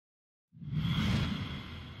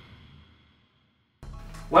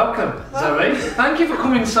Welcome, Zoe. Thank you for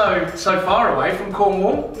coming so far away from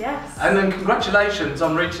Cornwall. Yes. And then congratulations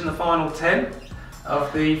on reaching the final 10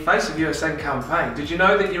 of the Face of USN campaign. Did you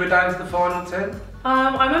know that you were down to the final 10?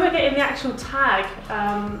 I remember getting the actual tag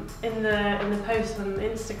in the post on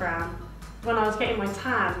Instagram when I was getting my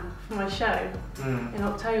tan for my show in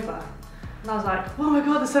October. And I was like, oh my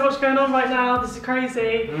god, there's so much going on right now, this is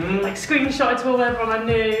crazy. Like screenshotted to all everyone I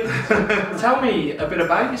knew. Tell me a bit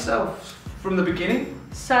about yourself from the beginning.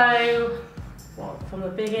 So, what, from the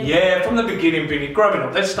beginning? Yeah, from the beginning, growing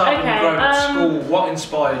up. Let's start from growing up school. What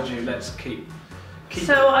inspired you? Let's keep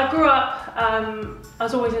So I grew up, I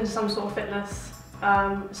was always into some sort of fitness.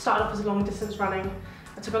 Started off as long distance running.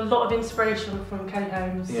 I took a lot of inspiration from Kelly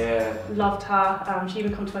Holmes. Yeah. Loved her. She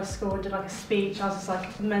even come to my school and did like a speech. I was just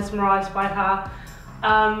like mesmerised by her.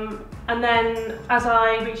 And then as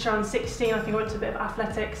I reached around 16, I think I went to a bit of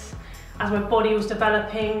athletics. As my body was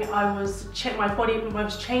developing, my body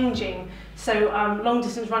was changing. So long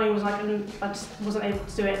distance running was like, I just wasn't able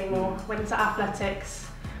to do it anymore. Went into athletics.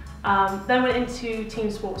 Then went into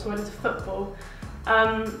team sports, went into football.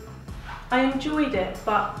 I enjoyed it,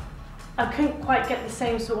 but I couldn't quite get the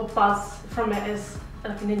same sort of buzz from it as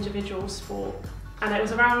like an individual sport. And it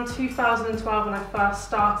was around 2012 when I first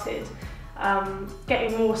started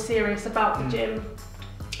getting more serious about the gym.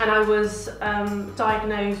 And I was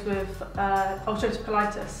diagnosed with ulcerative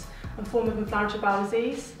colitis, a form of inflammatory bowel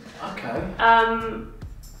disease. Okay.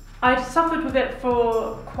 I'd suffered with it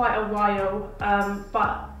for quite a while,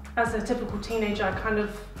 but as a typical teenager,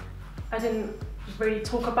 I didn't really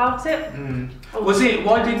talk about it.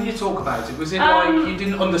 Why didn't you talk about it? Was it like you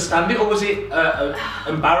didn't understand it, or was it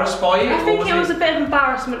embarrassed by it? I think it was a bit of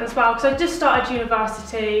embarrassment as well, because I just started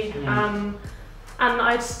university, and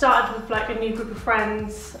I'd started with like a new group of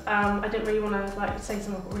friends. I didn't really want to like say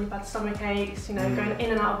someone got really bad stomach aches, you know, going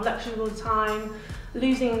in and out of lectures all the time,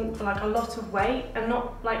 losing like a lot of weight and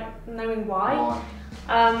not like knowing why.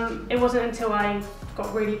 It wasn't until I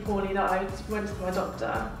got really poorly that I went to my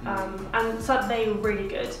doctor, and so they were really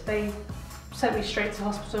good. They sent me straight to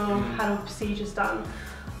hospital, had all the procedures done.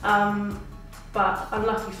 But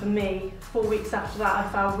unlucky for me, 4 weeks after that I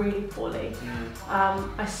fell really poorly.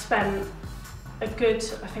 I spent a good,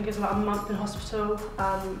 I think it was about a month in hospital,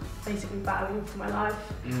 basically battling for my life.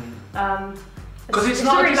 Because it's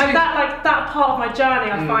not really, like that part of my journey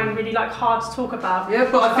I find really like hard to talk about. Yeah,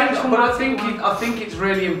 but I think it's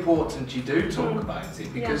really important you do talk about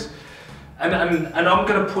it, because and I'm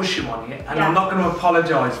going to push you on it, and I'm not going to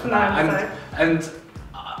apologise for that. And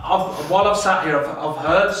while I've sat here, I've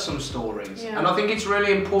heard some stories, and I think it's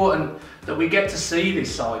really important that we get to see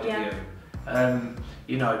this side of you.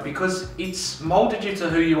 You know, because it's moulded you to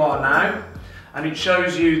who you are now, and it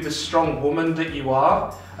shows you the strong woman that you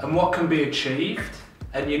are and what can be achieved,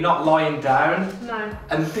 and you're not lying down. No.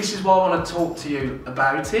 And this is why I want to talk to you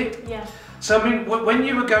about it. Yeah. So I mean, when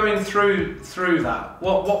you were going through that,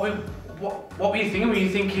 what were you thinking? Were you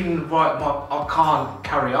thinking, right, I can't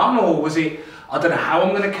carry on, or was it, I don't know how I'm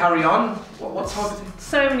going to carry on? What type of thing?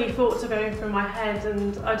 So many thoughts are going through my head,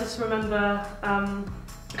 and I just remember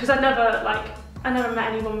because I never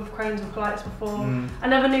met anyone with Crohn's or colitis before. I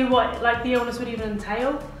never knew what like the illness would even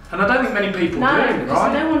entail. And I don't think many people do,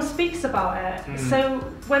 right? No one speaks about it. So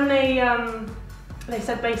when they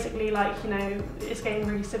said basically like, you know, it's getting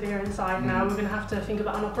really severe inside now, we're going to have to think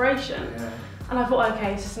about an operation. And I thought,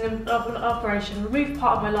 okay, it's just an operation, remove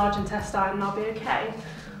part of my large intestine and I'll be okay.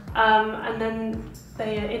 And then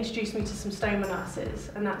they introduced me to some stoma nurses,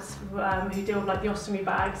 and that's who deal with like the ostomy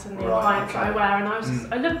bags and the appliance that I wear. And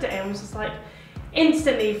I looked at it and was just like,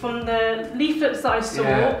 instantly from the leaflets that I saw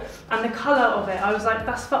and the colour of it, I was like,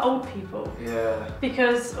 that's for old people.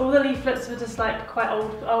 Because all the leaflets were just like quite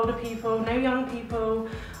older people, no young people.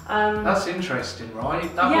 That's interesting, right?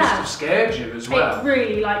 That must have scared you as well. It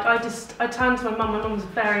really, like I turned to my mum. My mum was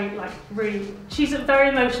very like she's very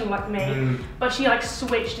emotional like me, but she like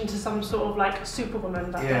switched into some sort of like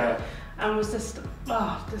superwoman that day. And was just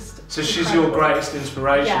so she's your greatest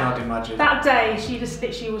inspiration, I'd imagine. That day she just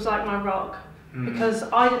literally was like my rock, because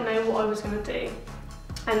I didn't know what I was going to do.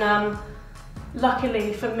 And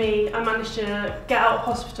luckily for me, I managed to get out of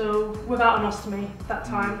hospital without an ostomy that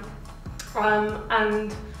time.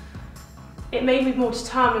 And it made me more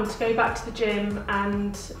determined to go back to the gym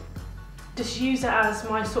and just use it as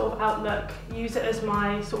my sort of outlook, use it as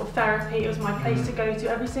my sort of therapy. It was my place to go to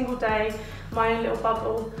every single day, my own little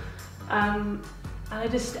bubble. And I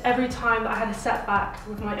just, every time that I had a setback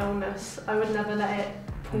with my illness, I would never let it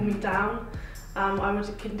pull me down.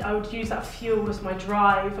 I would use that fuel as my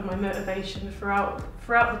drive and my motivation throughout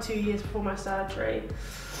the 2 years before my surgery.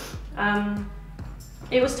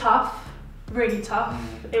 It was tough. really tough.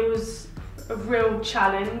 It was a real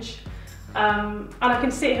challenge. And I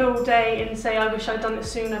can sit here all day and say I wish I'd done it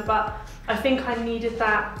sooner, but I think I needed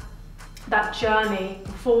that journey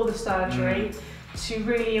before the surgery to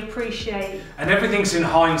really appreciate. And everything's in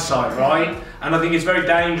hindsight, right? And I think it's very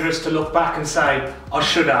dangerous to look back and say, I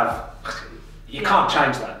should have. You can't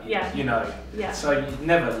change that, you know. Yeah. So you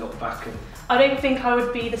never look back. I don't think I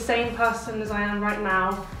would be the same person as I am right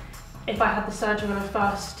now if I had the surgery when I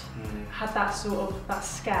first had that sort of, that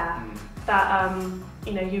scare, that,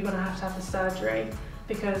 you know, you're going to have the surgery,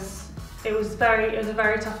 because it was a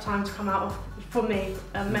very tough time to come out of for me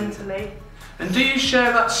mentally. And do you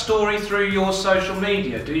share that story through your social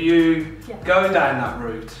media? Do you go down that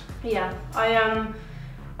route? Yeah,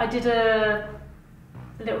 I did a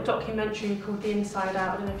little documentary called The Inside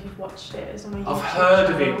Out. I don't know if you've watched it. It's on my YouTube I've heard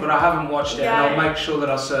channel. of it, but I haven't watched it, and I'll make sure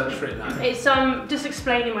that I search for it now. It's just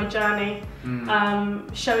explaining my journey,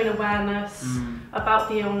 showing awareness about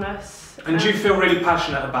the illness. And do you feel really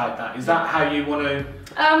passionate about that? Is that how you want to?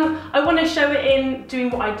 I want to show it in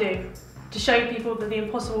doing what I do, to show people that the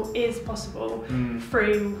impossible is possible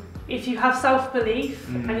through, if you have self-belief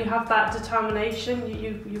and you have that determination,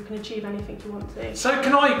 you can achieve anything you want to. So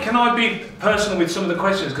can I be personal with some of the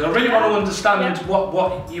questions, because I really want to understand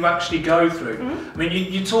what you actually go through. I mean,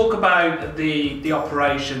 you talk about the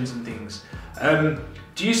operations and things.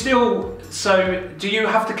 Do you still, do you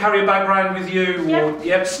have to carry a background with you,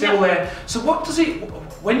 or still there? So what does it,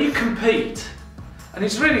 when you compete, and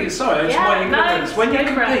it's really, sorry, I just want you to this. When you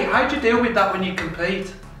compete, how do you deal with that when you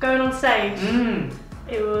compete? Going on stage,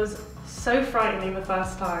 it was so frightening the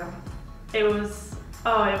first time. It was,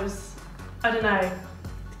 I don't know.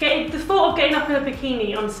 The thought of getting up in a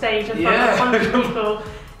bikini on stage in front of 100 people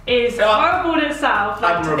is horrible in itself,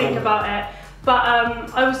 like, to think about it. But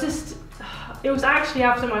it was actually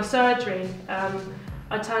after my surgery,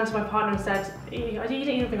 I turned to my partner and said, he didn't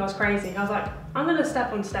even think I was crazy. I was like, I'm going to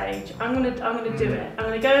step on stage, I'm going to do it. I'm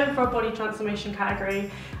going to go in for a body transformation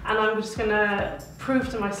category, and I'm just going to prove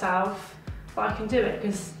to myself that I can do it,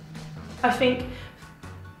 because I think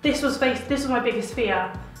this was my biggest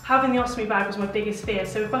fear. Having the ostomy bag was my biggest fear.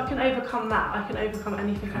 So if I can overcome that, I can overcome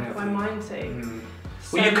anything I put my mind to.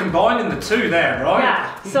 So, well, you're combining the two there, right?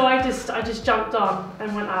 Yeah, so I just jumped on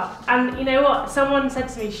and went up. And you know what? Someone said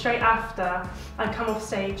to me straight after I come off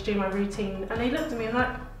stage doing my routine, and they looked at me and like,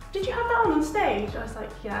 did you have that on stage? I was like,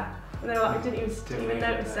 yeah. And they were like, I didn't even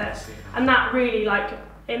notice it. And that really, like,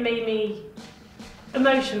 it made me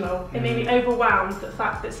emotional. It made me overwhelmed, the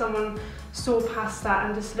fact that someone saw past that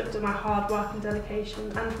and just looked at my hard work and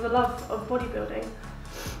dedication and for the love of bodybuilding.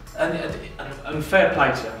 And fair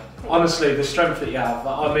play to you. Honestly, the strength that you have,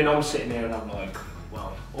 I mean, I'm sitting here and I'm like,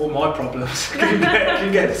 well, all my problems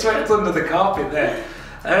can get swept under the carpet there.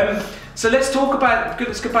 So let's go back to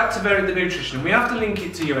the nutrition. We have to link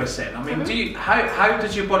it to USN. I mean, how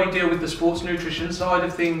does your body deal with the sports nutrition side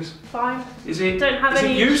of things? Fine. Is it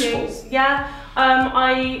useful? Issues? Yeah.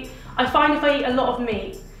 I find if I eat a lot of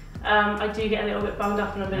meat, I do get a little bit bummed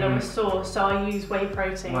up and I'm a little bit sore, so I use whey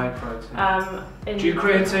protein. Whey protein. Do you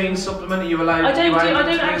creatine supplement? Are you allowed? I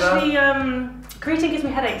don't actually. Creatine gives me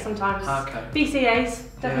headaches sometimes. Okay.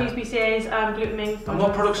 BCAAs, definitely use BCAAs, glutamine. And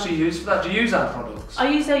what products do you use for that? Do you use our products? I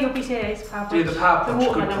use your BCAAs, Power Punch. Do you the Power Punch? The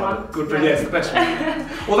watermelon one. Good, yeah, it's the best one.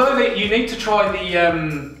 Although you need to try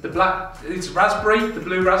the black, it's raspberry, the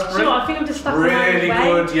blue raspberry. Sure, I think I'm just stuck really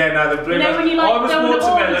good. Yeah, no, the blue raspberry. When you like, I was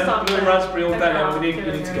watermelon, blue raspberry all day long. We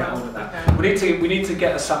need to get hold of that. Okay. We need to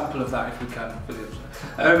get a sample of that if we can.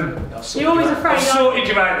 You're always afraid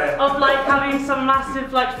of like having some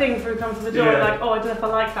massive thing through come to the door, like, oh, I don't know if I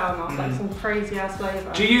like that or not, like some crazy ass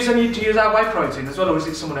flavour. Do you use our whey protein as well, or is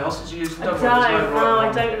it someone else's you use? I don't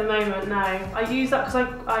at the moment, no. I use that because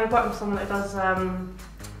I work with someone that does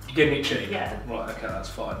You're getting it cheap? Yeah. Right, okay, that's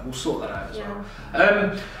fine. We'll sort that out as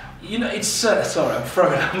well. You know, it's sorry, I'm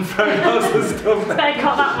throwing lots of stuff now. Better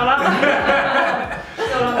cut that one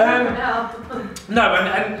up. No,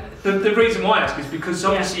 and the reason why I ask is because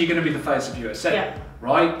obviously you're going to be the face of USN,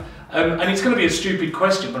 right? And it's going to be a stupid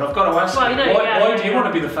question, but I've got to ask you, why do you want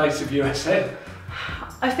to be the face of USN?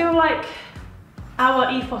 I feel like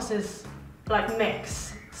our ethos is like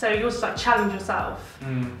mix, so you also like challenge yourself.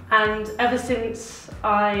 And ever since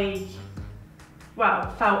I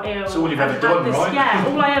felt ill. It's all you've ever done, right? Yeah,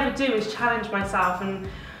 all I ever do is challenge myself, and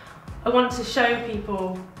I want to show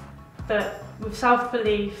people that with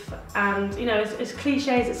self-belief and, you know, as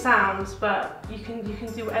cliche as it sounds, but you can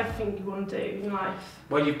do everything you want to do in life.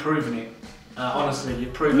 Well, you've proven it. Honestly,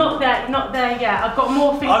 you've proven. Not there yet. I've got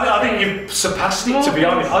more things. I think you've surpassed it. To be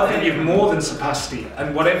honest, I think you've more than surpassed it.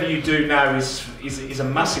 And whatever you do now is a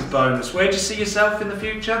massive bonus. Where do you see yourself in the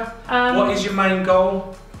future? What is your main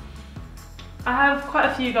goal? I have quite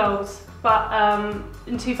a few goals, but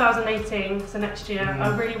in 2018, so next year,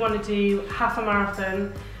 I really want to do half a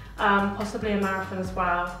marathon, possibly a marathon as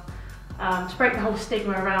well. To break the whole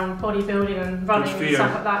stigma around bodybuilding and running and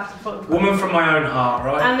stuff like that. Woman from my own heart,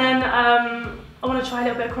 right? And then I want to try a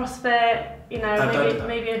little bit of CrossFit, you know,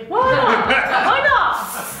 maybe. Why not?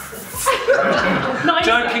 Not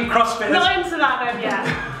joking, CrossFit. Not into that then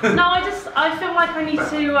yet. No, I feel like I need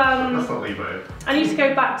to. I need to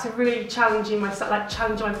go back to really challenging myself, like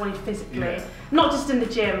challenging my body physically, not just in the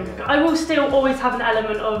gym. I will still always have an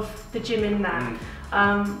element of the gym in there,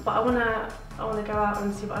 but I want to go out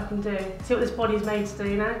and see what I can do. See what this body's made to do,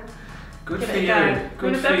 you know? Good for you.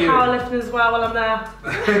 Good for you. A bit of powerlifting as well while I'm there.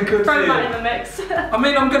 Good Throw for that you. in the mix. I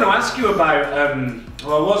mean, I'm going to ask you about,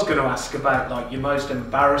 well, I was going to ask about like your most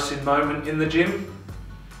embarrassing moment in the gym.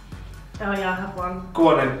 Oh yeah, I have one. Go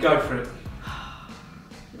on then, go for it.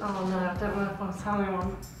 Oh no, I don't know if I'll tell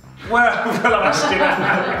anyone. Well, I'm asking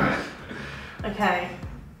that. Okay,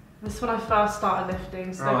 this is when I first started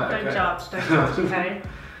lifting, so Right, don't judge, okay?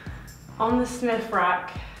 On the Smith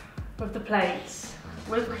rack, with the plates,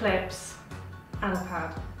 with clips, and a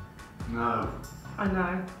pad. No. I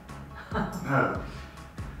know. No.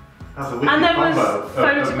 That's a wicked And there combo was of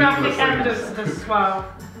photographic needless evidence things. of this as well.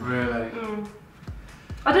 Really?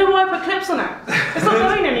 I don't know why I put clips on it. It's not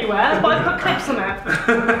going anywhere, but I put clips on it.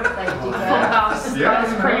 I thought that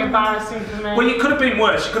was pretty embarrassing for me. Well, you could have been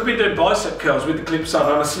worse. You could have been doing bicep curls with the clips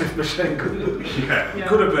on a Smith machine, couldn't you? Yeah. You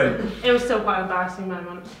could have been. It was still quite an embarrassing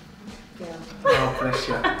moment. Yeah. Oh, bless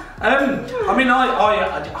you. I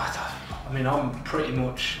mean, I'm pretty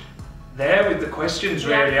much there with the questions,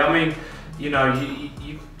 really. Yeah. I mean, you know,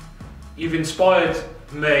 you've inspired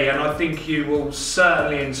me, and I think you will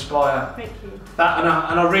certainly inspire. Thank you. That,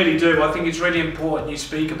 and I really do. I think it's really important you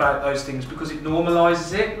speak about those things because it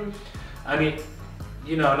normalises it, and it,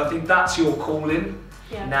 you know, and I think that's your calling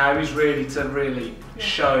now is really to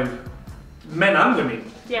show men and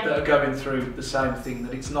women that are going through the same thing,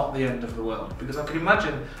 that it's not the end of the world. Because I can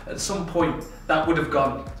imagine at some point that would have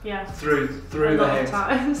gone through the head.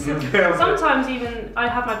 Times. Sometimes even I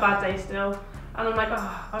have my bad days still. And I'm like,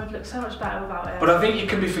 oh, I would look so much better without it. But I think you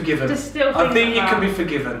can be forgiven. Just still I think like you can be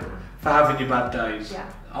forgiven for having your bad days. Yeah.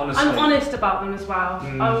 Honestly. I'm honest about them as well.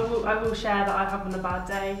 I will share that I'm having a bad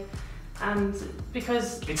day, and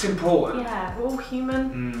because it's important. Yeah, we're all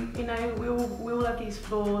human. You know, we all have these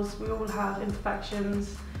flaws. We all have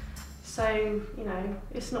imperfections. So you know,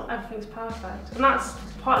 it's not everything's perfect, and that's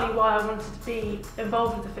partly why I wanted to be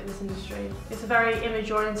involved with the fitness industry. It's a very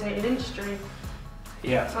image-orientated industry.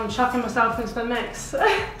 Yeah. So I'm chucking myself into the mix.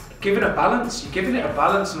 Giving it a balance. You're giving it a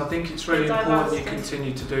balance, and I think it's really important you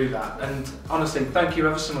continue to do that. And honestly, thank you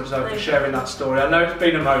ever so much, Zoe, for sharing that story. I know it's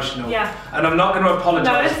been emotional, and I'm not going to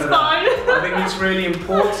apologise for that. No, it's fine. I think it's really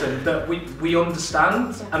important that we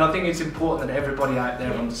understand, and I think it's important that everybody out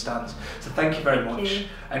there understands. So thank you very much,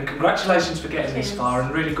 and congratulations for getting this far,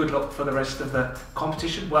 and really good luck for the rest of the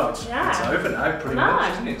competition. Well, it's over now, pretty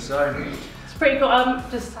much, isn't it? So. Pretty cool. I'm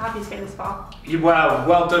just happy to get this far.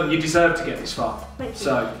 Well done. You deserve to get this far. Thank you.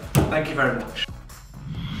 So, thank you very much.